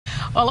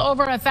Well,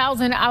 over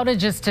 1,000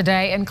 outages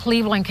today in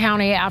Cleveland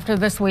County after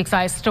this week's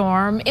ice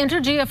storm.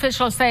 Entergy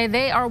officials say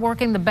they are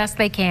working the best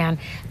they can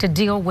to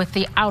deal with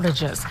the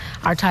outages.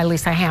 Our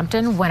Tylisa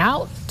Hampton went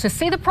out to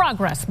see the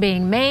progress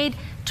being made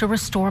to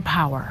restore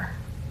power.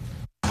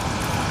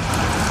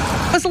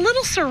 It was a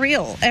little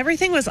surreal.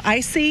 Everything was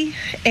icy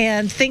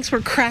and things were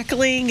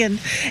crackling and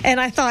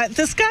I thought,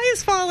 the sky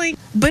is falling.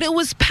 But it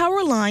was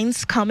power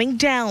lines coming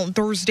down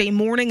Thursday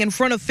morning in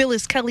front of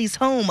Phyllis Kelly's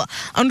home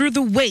under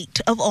the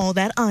weight of all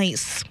that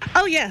ice.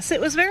 Oh, yes,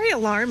 it was very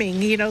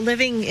alarming. You know,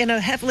 living in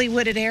a heavily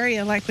wooded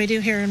area like we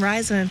do here in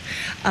Rison,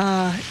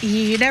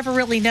 you never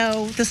really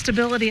know the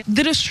stability.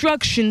 The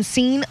destruction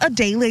seen a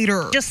day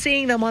later. Just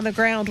seeing them on the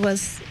ground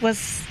was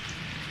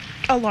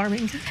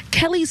alarming.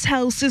 Kelly's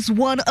house is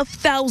one of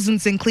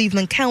thousands in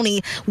Cleveland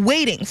County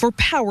waiting for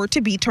power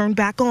to be turned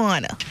back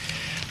on.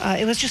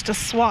 It was just a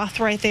swath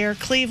right there.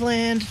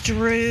 Cleveland,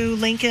 Drew,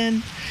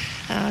 Lincoln.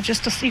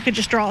 You could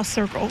just draw a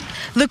circle.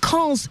 The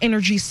Calls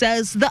Energy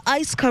says the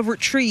ice-covered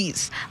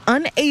trees,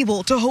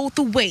 unable to hold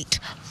the weight,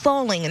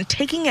 falling and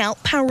taking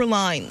out power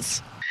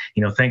lines.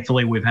 You know,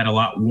 thankfully, we've had a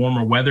lot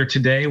warmer weather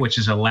today, which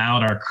has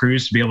allowed our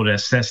crews to be able to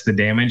assess the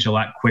damage a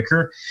lot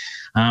quicker.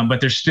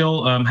 But they're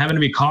still having to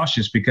be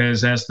cautious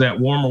because as that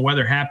warmer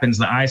weather happens,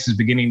 the ice is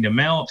beginning to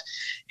melt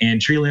and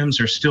tree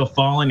limbs are still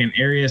falling in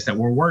areas that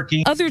we're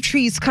working. Other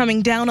trees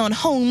coming down on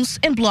homes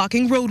and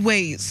blocking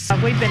roadways.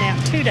 We've been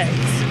out 2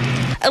 days.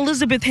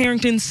 Elizabeth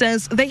Harrington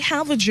says they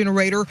have a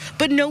generator,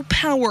 but no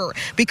power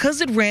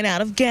because it ran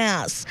out of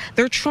gas.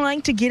 They're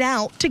trying to get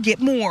out to get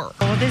more.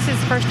 Well, this is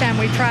the first time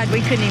we tried.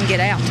 We couldn't even get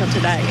out till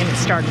today, and it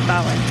started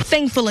falling.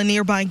 Thankful a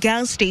nearby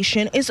gas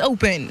station is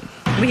open.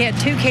 We had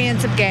 2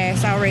 cans of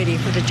gas already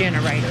for the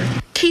generator.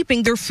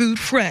 Keeping their food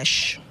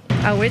fresh.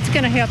 Oh, it's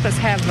going to help us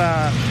have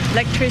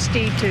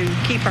electricity to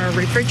keep our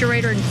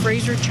refrigerator and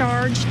freezer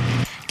charged.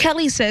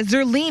 Kelly says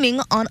they're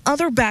leaning on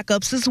other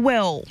backups as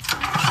well.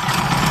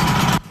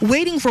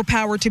 Waiting for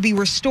power to be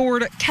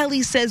restored,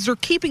 Kelly says they're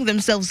keeping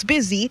themselves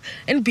busy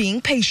and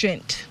being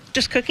patient.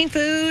 Just cooking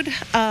food,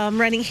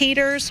 running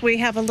heaters. We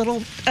have a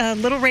little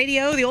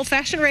radio, the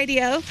old-fashioned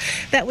radio,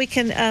 that we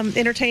can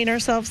entertain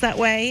ourselves that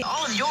way.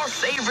 All of your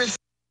favorites.